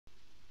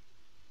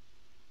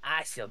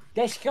Awesome.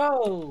 Let's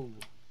go.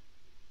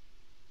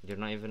 You're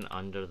not even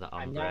under the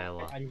I'm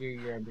umbrella. not under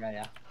your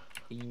umbrella.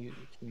 Can you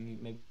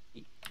maybe?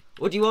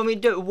 What do you want me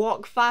to do?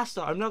 Walk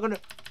faster. I'm not gonna.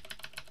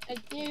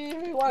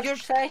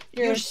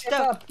 You're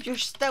still.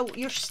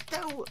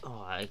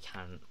 Oh, I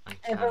can't.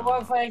 If it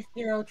walk fast,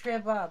 you'll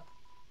trip up.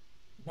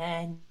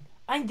 Man,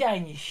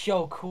 Undyne is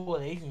so cool,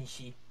 isn't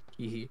she?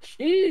 You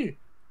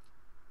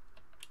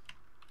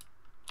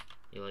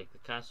like the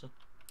castle?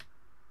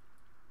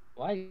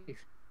 Why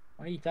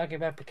are you talking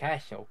about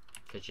Picasso?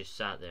 Because you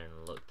sat there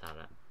and looked at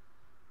it.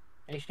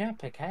 It's not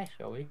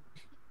Picasso. I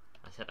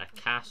said a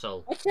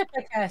castle. What's a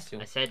Picasso?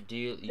 I said, do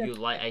you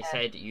like? I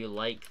said you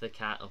like the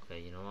cat. Okay,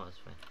 you know what? It's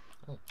fine.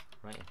 Oh,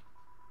 right.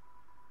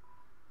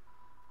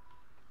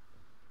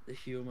 The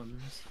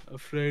humans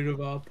afraid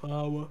of our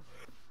power.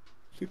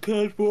 They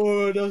can't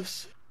warn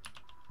us.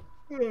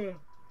 They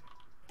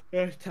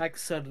attack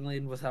suddenly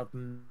and without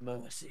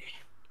mercy.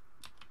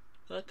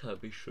 That can't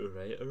be true,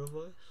 right,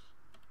 otherwise?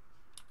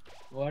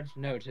 What?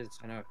 No, it is.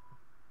 I know.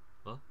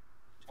 What?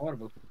 It's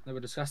horrible. They were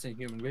disgusting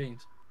human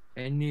beings.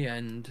 In the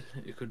end,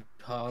 it could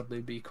hardly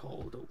be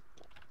called a war.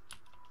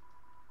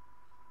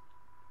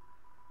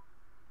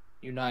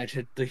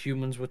 United, the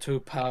humans were too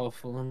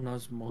powerful and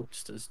those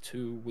monsters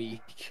too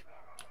weak.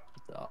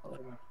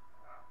 Darling.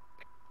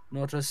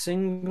 Not a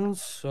single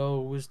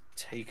soul was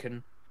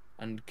taken,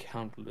 and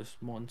countless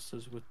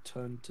monsters were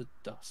turned to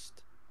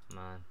dust.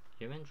 Man,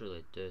 humans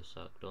really do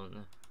suck, don't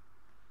they?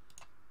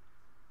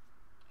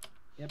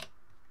 Yep.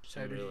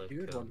 So did really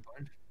you at cool. one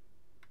point.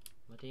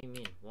 What do you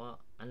mean? What?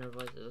 Is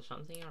there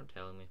something you're not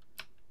telling me?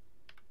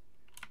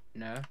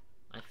 No.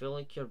 I feel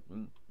like you're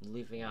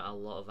leaving out a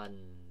lot of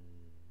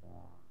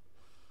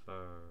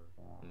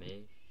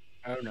information.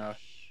 Oh no.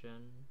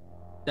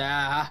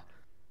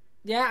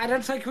 Yeah, I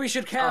don't think we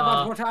should care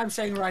about what I'm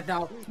saying right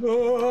now.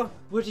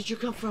 Where did you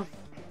come from?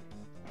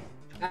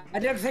 I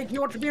don't think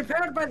you ought to be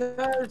impaired by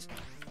those.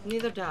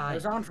 Neither did I.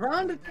 Those aren't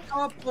round at the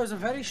top, those are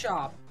very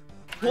sharp.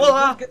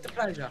 What? Get the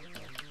pleasure.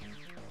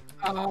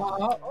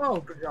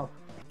 Oh, good job.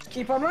 Just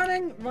keep on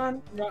running.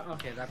 Run.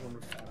 Okay, that one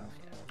was fell off,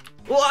 yes.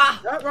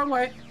 What? No, wrong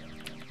way.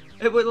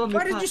 It wouldn't let me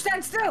Why did you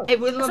stand still? It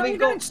wouldn't let me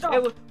go.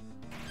 Stop.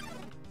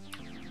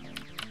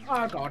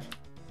 Oh, God.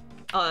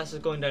 Oh, this is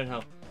going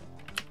downhill.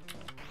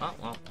 Oh,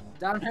 well.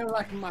 Downhill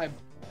like my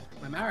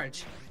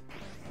marriage.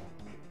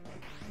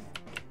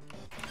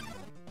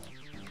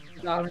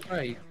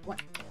 Downhill.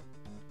 What?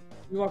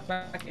 You walk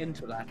back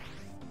into that.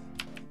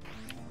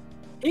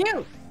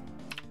 Ew!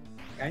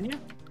 Can you?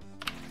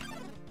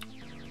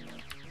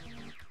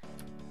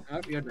 Oh,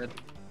 you're dead.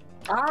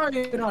 Oh,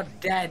 you're not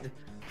dead.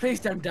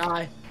 Please don't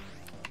die.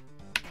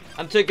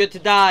 I'm too good to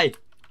die.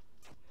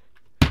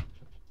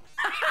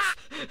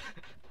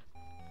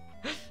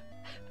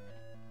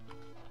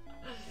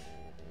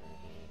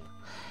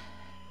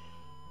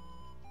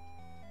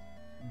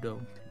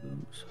 Don't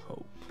lose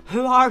hope.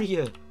 Who are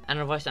you? And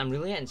I'm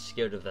really getting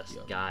scared of this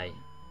guy.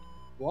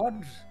 What?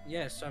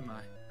 Yes, so am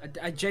I.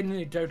 I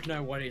genuinely don't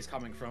know where he's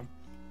coming from.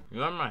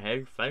 You're in my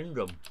head, find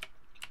him.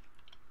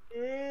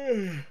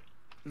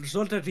 It's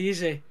not that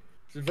easy.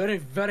 It's very,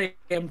 very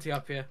empty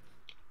up here.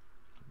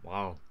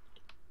 Wow.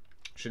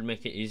 Should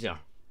make it easier.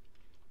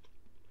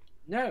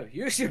 No,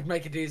 you should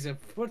make it easier.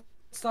 Put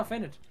stuff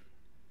in it.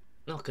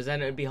 No, because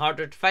then it would be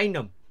harder to find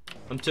him.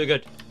 I'm too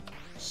good.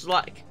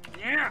 Slack.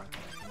 Yeah.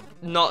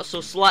 Not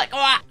so slack.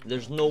 Ah!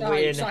 There's no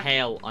way in suck.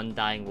 hell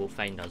Undying will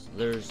find us.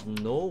 There's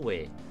no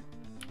way.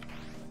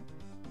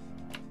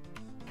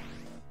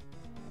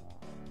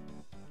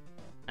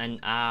 And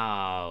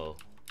ow.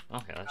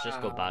 Okay, let's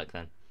just go back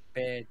then.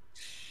 Bitch.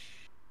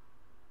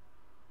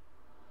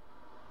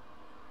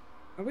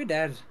 Are we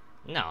dead?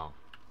 No.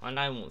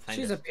 Undying won't find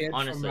She's us. appeared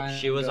Honestly, from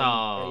she was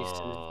I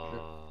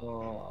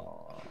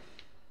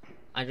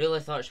really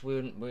thought she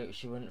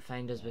wouldn't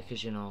find us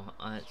because, you know,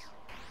 it's...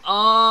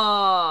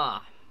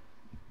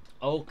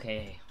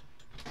 Okay.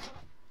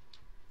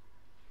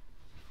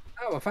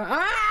 Oh, we're fine.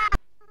 Ah!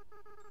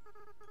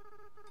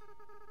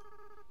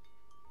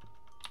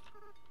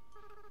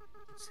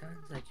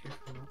 Sounds like you're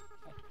from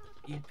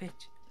you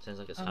bitch. Sounds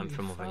like I'm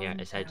from over here.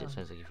 It sounds like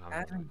you're from over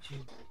here. Haven't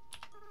you?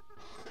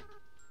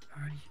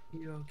 Are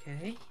you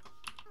okay?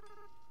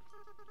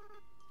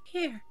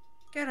 Here,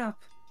 get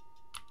up.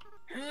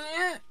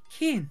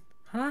 Keen,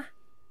 huh?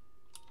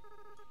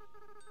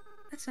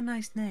 That's a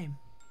nice name.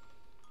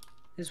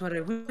 Is what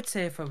I would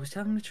say if I was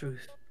telling the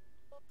truth.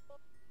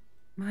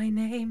 My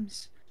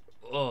name's...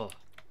 Oh.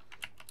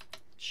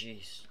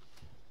 Jeez.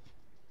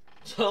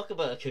 Talk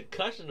about a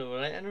concussion,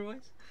 alright,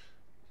 anyways?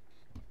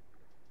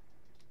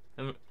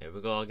 Here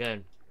we go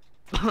again.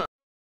 I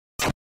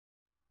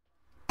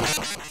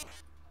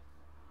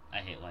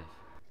hate life.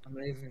 I'm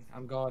leaving.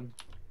 I'm gone.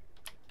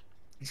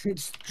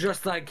 It's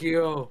just like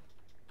you.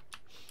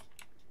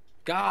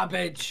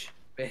 Garbage,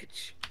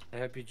 bitch. I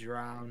hope you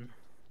drown.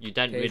 You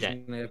didn't read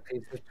it. A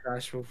piece of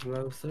trash will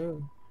flow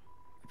through.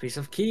 A piece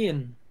of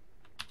Keen.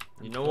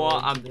 You know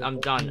what? I'm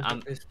done. I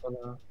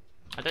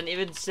didn't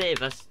even save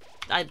this.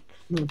 Dumb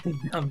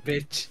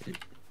bitch.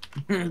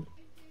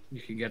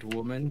 You can get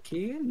woman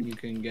key, and you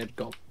can get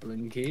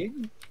goblin key.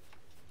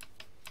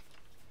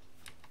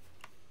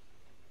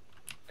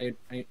 Are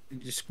you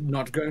just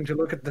not going to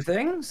look at the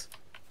things?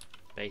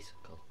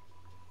 Bicycle.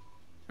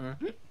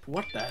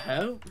 What the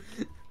hell?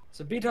 It's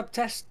a beat up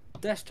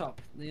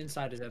desktop. The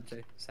inside is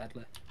empty,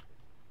 sadly.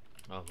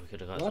 Oh, we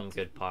could have got some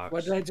good parts.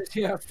 What did I just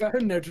hear? A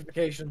phone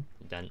notification.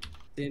 You didn't.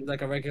 Seems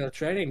like a regular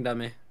training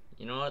dummy.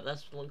 You know what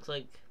this looks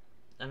like,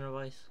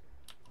 otherwise?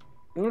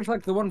 It looks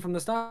like the one from the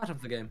start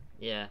of the game.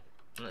 Yeah,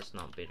 let's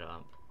not beat it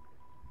up.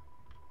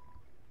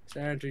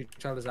 Stare into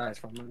each other's eyes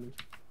for a moment.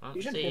 Oh,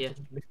 You shouldn't see hit ya. it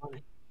to be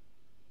funny.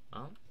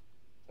 Oh?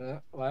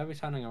 Why are we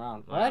turning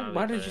around? Why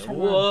Why did you turn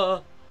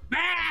Whoa!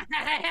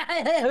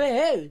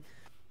 around?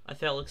 I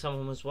felt like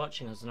someone was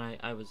watching us and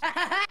I was...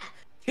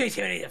 You're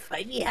ready to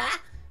fight me, huh?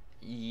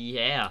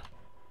 Yeah.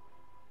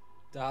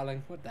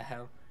 Darling, what the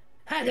hell?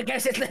 The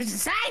ghost that lives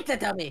inside the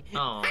dummy.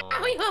 Oh.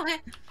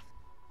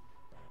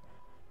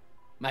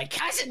 My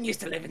cousin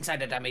used to live inside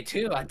the dummy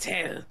too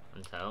until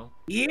Until?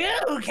 you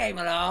came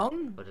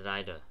along. What did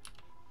I do?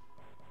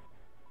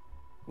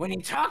 When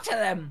you talked to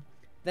them,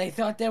 they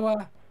thought they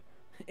were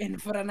in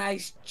for a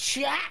nice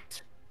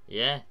chat.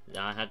 Yeah,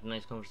 I had a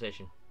nice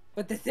conversation.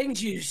 But the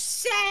things you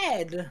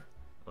said,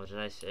 What did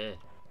I say?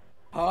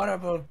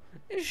 horrible,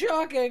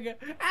 shocking,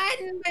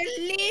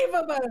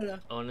 unbelievable.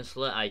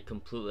 Honestly, I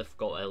completely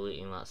forgot I was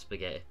eating that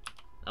spaghetti.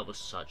 That was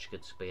such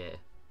good spaghetti.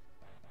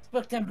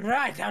 Spoke them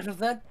right out of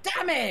the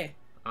dummy.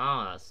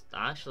 Oh, that's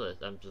actually,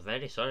 I'm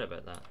very sorry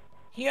about that.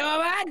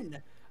 Human,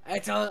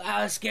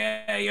 I'll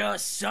scare your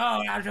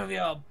soul out of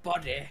your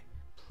body.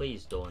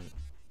 Please don't.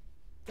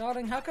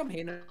 Darling, how come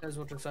he knows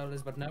what a soul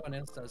is but no one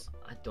else does?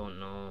 I don't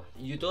know.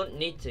 You don't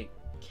need to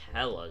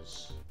kill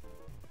us.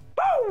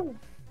 Woo!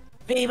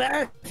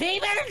 Fever!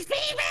 Fever!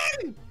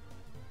 Fever!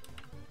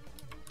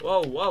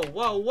 Whoa, whoa,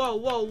 whoa, whoa,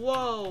 whoa,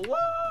 whoa,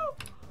 whoa!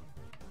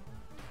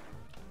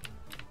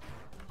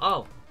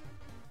 Oh.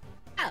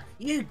 Oh,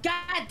 you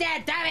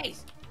goddamn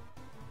dummies!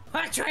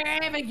 What's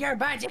aiming your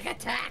magic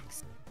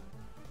attacks?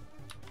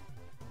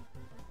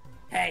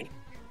 Hey,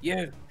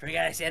 you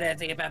forgot I said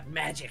anything about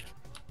magic.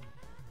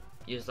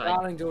 Use like...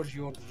 Darling, do what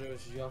you want to do.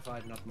 It's your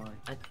fight, not mine.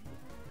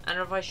 And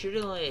if I should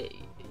really...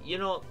 You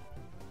know...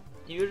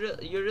 You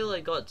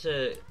really got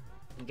to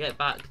get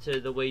back to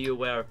the way you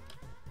were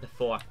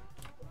before.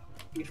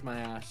 Eat my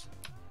ass.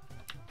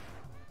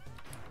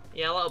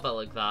 Yeah, a little bit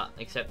like that,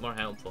 except more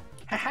helpful.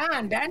 Haha,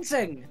 I'm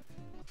dancing!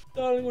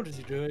 Darling, what is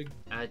he doing?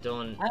 I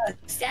don't... I'll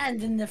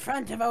stand in the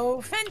front of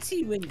a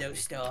fancy window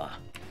store.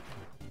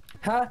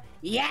 Huh?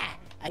 Yeah,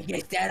 I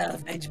guess that'll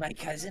avenge my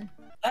cousin.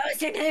 What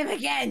was your name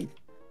again?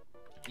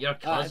 Your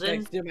cousin?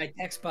 Thanks to my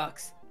text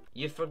box.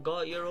 You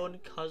forgot your own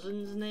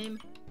cousin's name?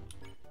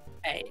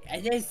 Hey, I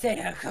didn't say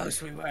how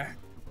close we were.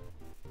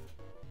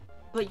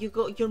 But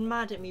you're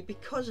mad at me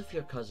because of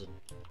your cousin.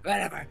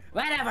 Whatever,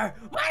 whatever,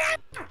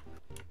 whatever!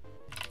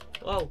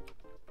 Whoa.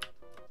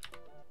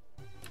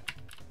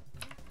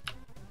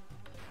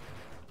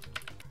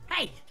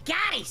 Hey,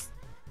 guys!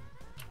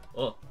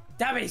 Oh.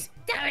 Dummies,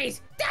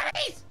 dummies,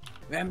 dummies!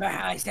 Remember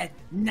how I said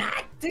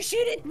not to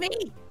shoot at me?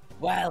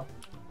 Well,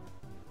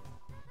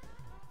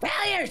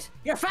 failures!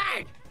 You're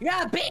fired! You're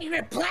all being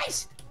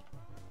replaced!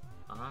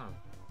 Ah.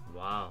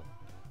 Wow.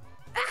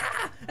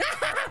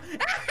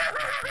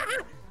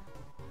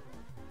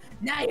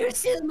 Now you're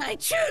seeing my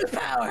true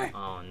power!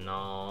 Oh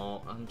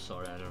no. I'm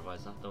sorry,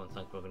 otherwise I don't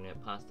think we're gonna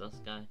get past this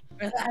guy.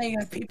 Relying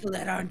on people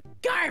that aren't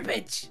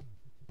garbage!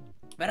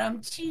 But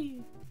I'm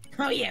cheap.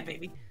 Oh yeah,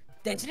 baby.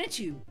 Dancing at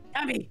you.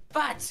 Dummy,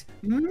 bots,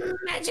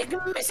 magic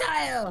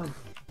missile!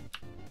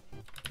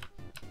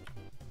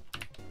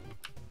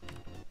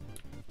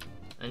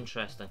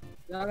 Interesting.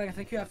 Darling, I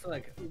think you have to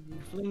like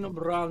fling them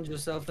around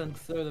yourself and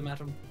throw them at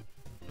him.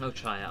 I'll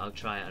try it,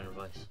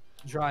 otherwise.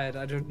 Try it.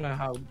 I don't know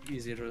how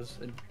easy it is.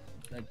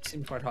 It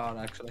seemed quite hard,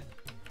 actually.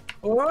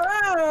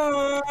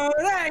 Whoa!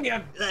 There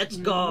you Let's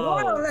go!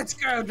 Whoa, let's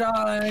go,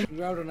 darling!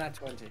 You rolled on that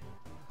 20.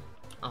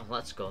 Oh,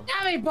 let's go.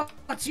 Dummy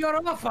bots, you're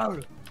awful!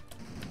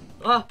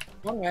 Ah!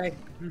 One way.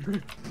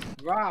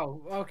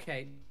 Wow,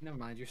 okay. Never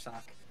mind, you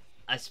suck.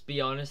 Let's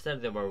be honest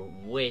there were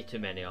way too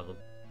many of them.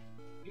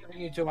 You're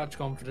giving you too much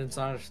confidence.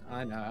 I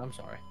know, I'm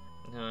sorry.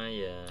 Oh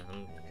yeah.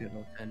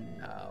 And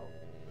now,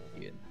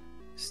 you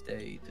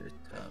stay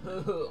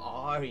determined. Who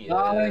are you?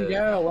 Darling,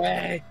 go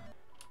away!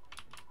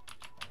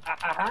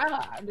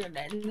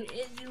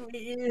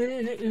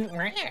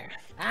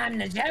 I'm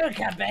the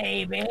Joker,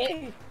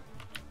 baby!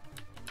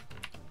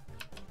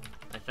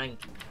 I think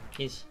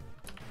he's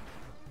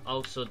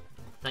also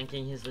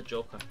thinking he's the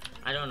Joker.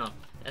 I don't know.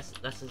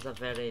 This is a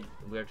very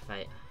weird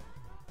fight.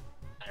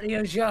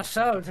 Use your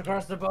soul to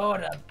cross the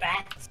border,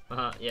 bat!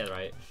 Yeah,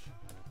 right.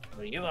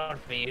 Well, you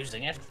won't be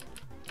using it.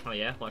 Oh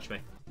yeah, watch me.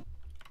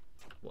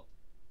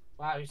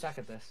 Wow, you suck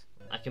at this.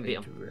 I can beat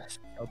him. Rest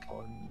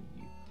upon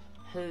you.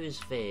 Whose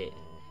fate?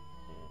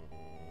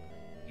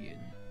 Ian,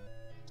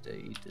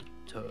 stay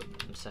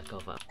determined. I'm sick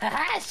of it.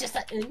 Haha, it's just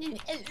a...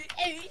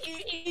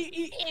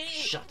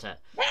 Shut it.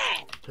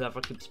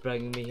 Whoever keeps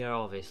bringing me here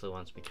obviously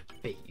wants me to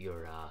beat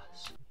your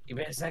ass. Give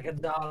me a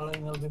second,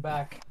 darling. I'll be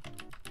back.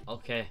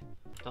 Okay,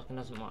 talking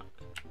doesn't work.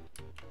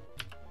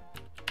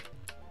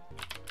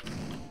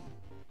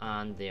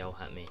 And they all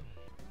hit me.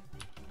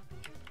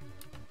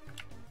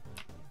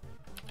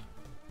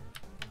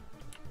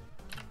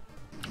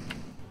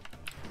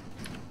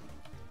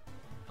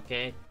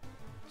 Okay,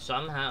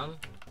 some hit him,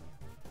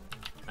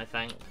 I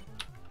think.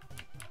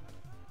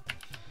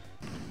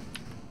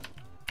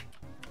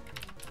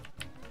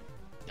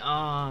 Oh,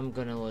 I'm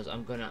gonna lose. I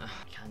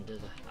can't do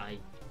that.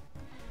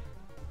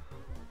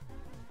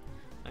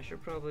 I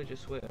should probably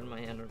just wait on my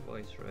inner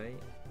voice, right?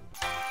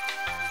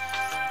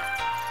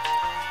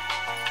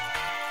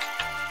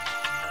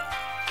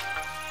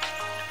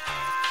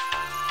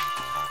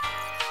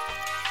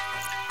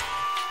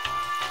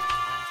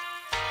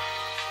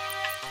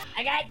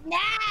 I got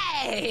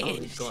knives! Oh,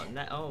 he's got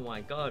oh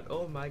my god,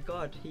 oh my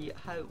god,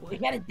 what? You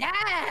gotta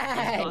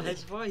die! He's got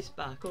his voice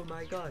back, oh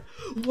my god.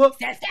 What?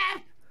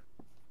 Stop!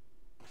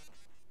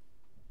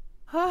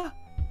 Huh?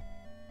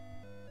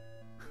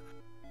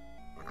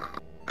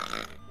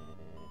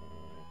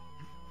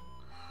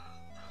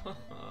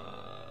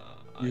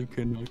 You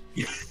cannot.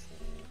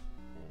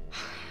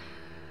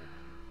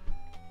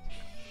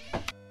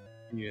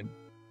 Ian.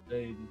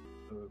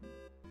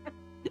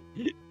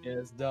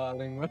 Yes,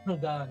 darling. Well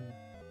done.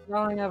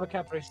 Darling, have a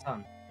Capri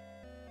Sun.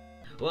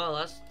 Well,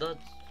 that's this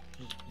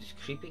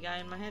creepy guy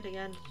in my head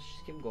again.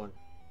 Just keep going.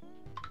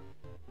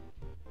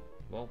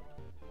 Well,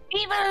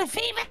 Fever!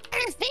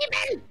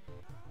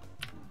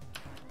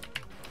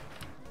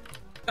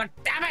 God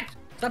damn it!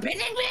 Stop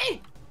hitting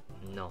me!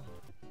 no.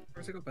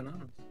 Where's it got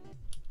bananas?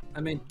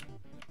 I mean,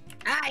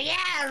 Ah,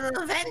 yeah,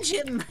 revenge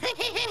him!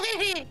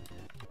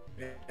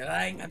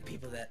 Relying on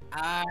people that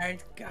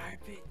aren't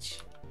garbage.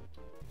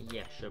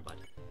 Yeah, sure,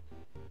 buddy.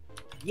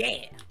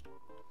 Yeah!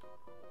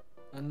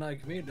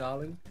 unlike me,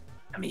 darling.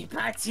 I mean,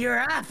 Pots, you're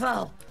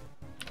awful!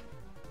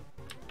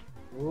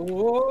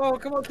 Oh,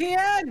 come on,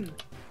 Kian!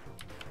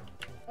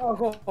 Oh,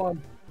 go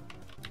on.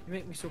 You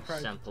make me so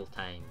proud. Simple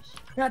times.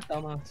 God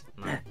dumbass.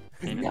 Man,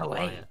 No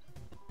way.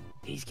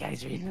 These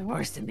guys are even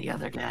worse than the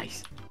other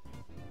guys.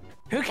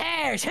 Who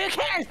cares? Who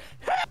cares?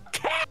 Who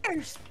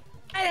cares?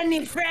 I don't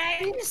need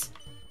friends!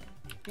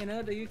 You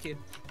know, do you, kid?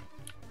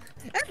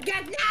 I've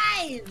got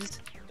knives!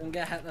 Don't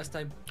get hit this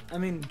time. I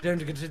mean,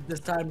 don't get hit this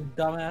time,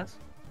 dumbass.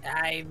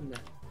 I'm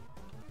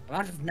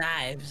out of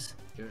knives.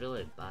 You're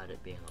really bad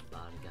at being a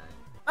bad guy.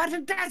 But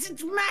it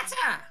doesn't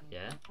matter!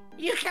 Yeah?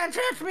 You can't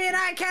hurt me and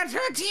I can't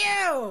hurt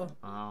you!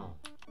 Oh.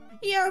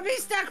 You'll be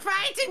stuck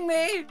fighting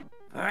me!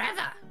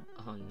 Forever!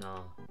 Oh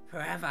no.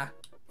 Forever!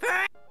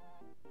 Forever!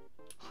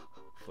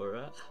 For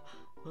it?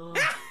 Oh.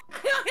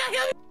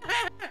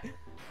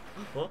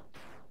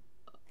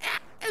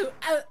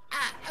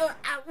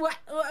 What?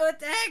 What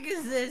the heck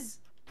is this?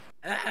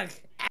 Ugh,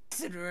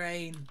 acid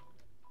rain.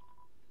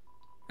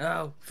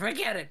 Oh,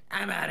 forget it.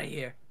 I'm out of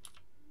here.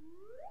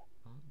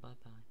 Oh,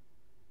 bye-bye.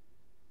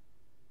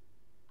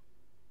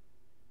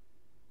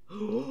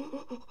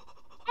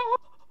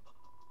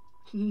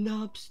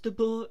 Nobs the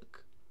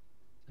book.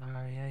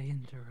 Sorry, I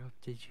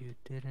interrupted you,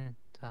 didn't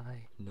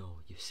I? No,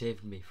 you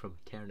saved me from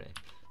eternity.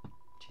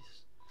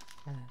 Jesus.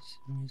 As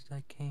soon as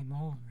I came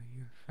over,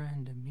 your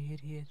friend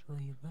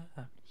immediately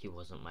left. He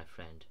wasn't my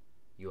friend.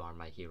 You are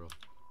my hero.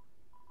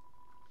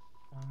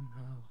 Oh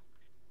no.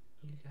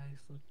 You guys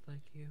looked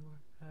like you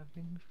were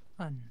having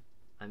fun.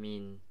 I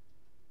mean,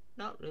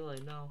 not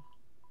really, no.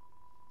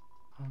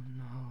 Oh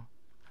no.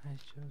 I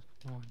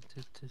just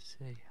wanted to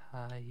say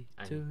hi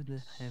And to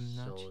him,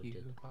 not so you.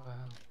 did-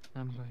 Well,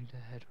 I'm going to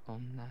head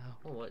home now.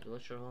 Oh,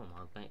 what's your home?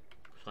 I'll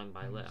swing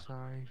by I'm later.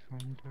 sorry for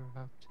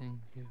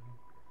interrupting you.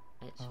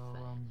 It's Oh,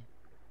 fine.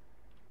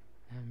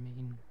 I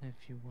mean, if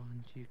you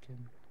want, you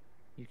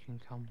can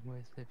come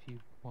with if you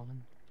want.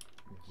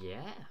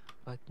 Yeah.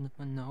 But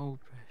no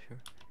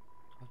pressure,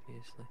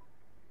 obviously.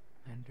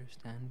 I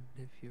understand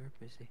if you're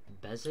busy.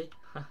 Busy?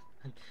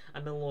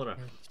 I'm a loner.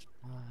 It's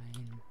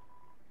fine.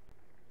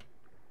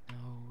 No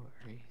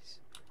worries.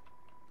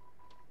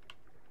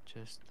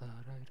 Just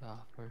thought I'd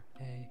offer.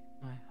 Hey,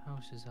 my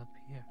house is up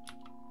here.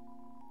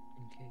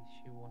 In case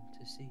you want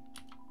to see.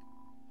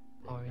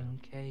 Or in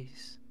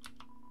case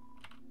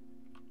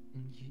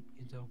you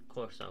don't. Of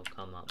course I'll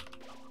come up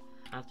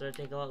after I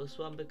take a little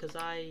swim because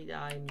I'm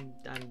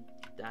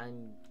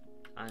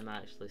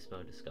actually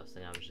smell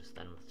disgusting. I was just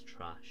in with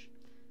trash.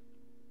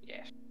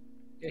 Yes.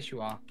 Yes,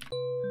 you are.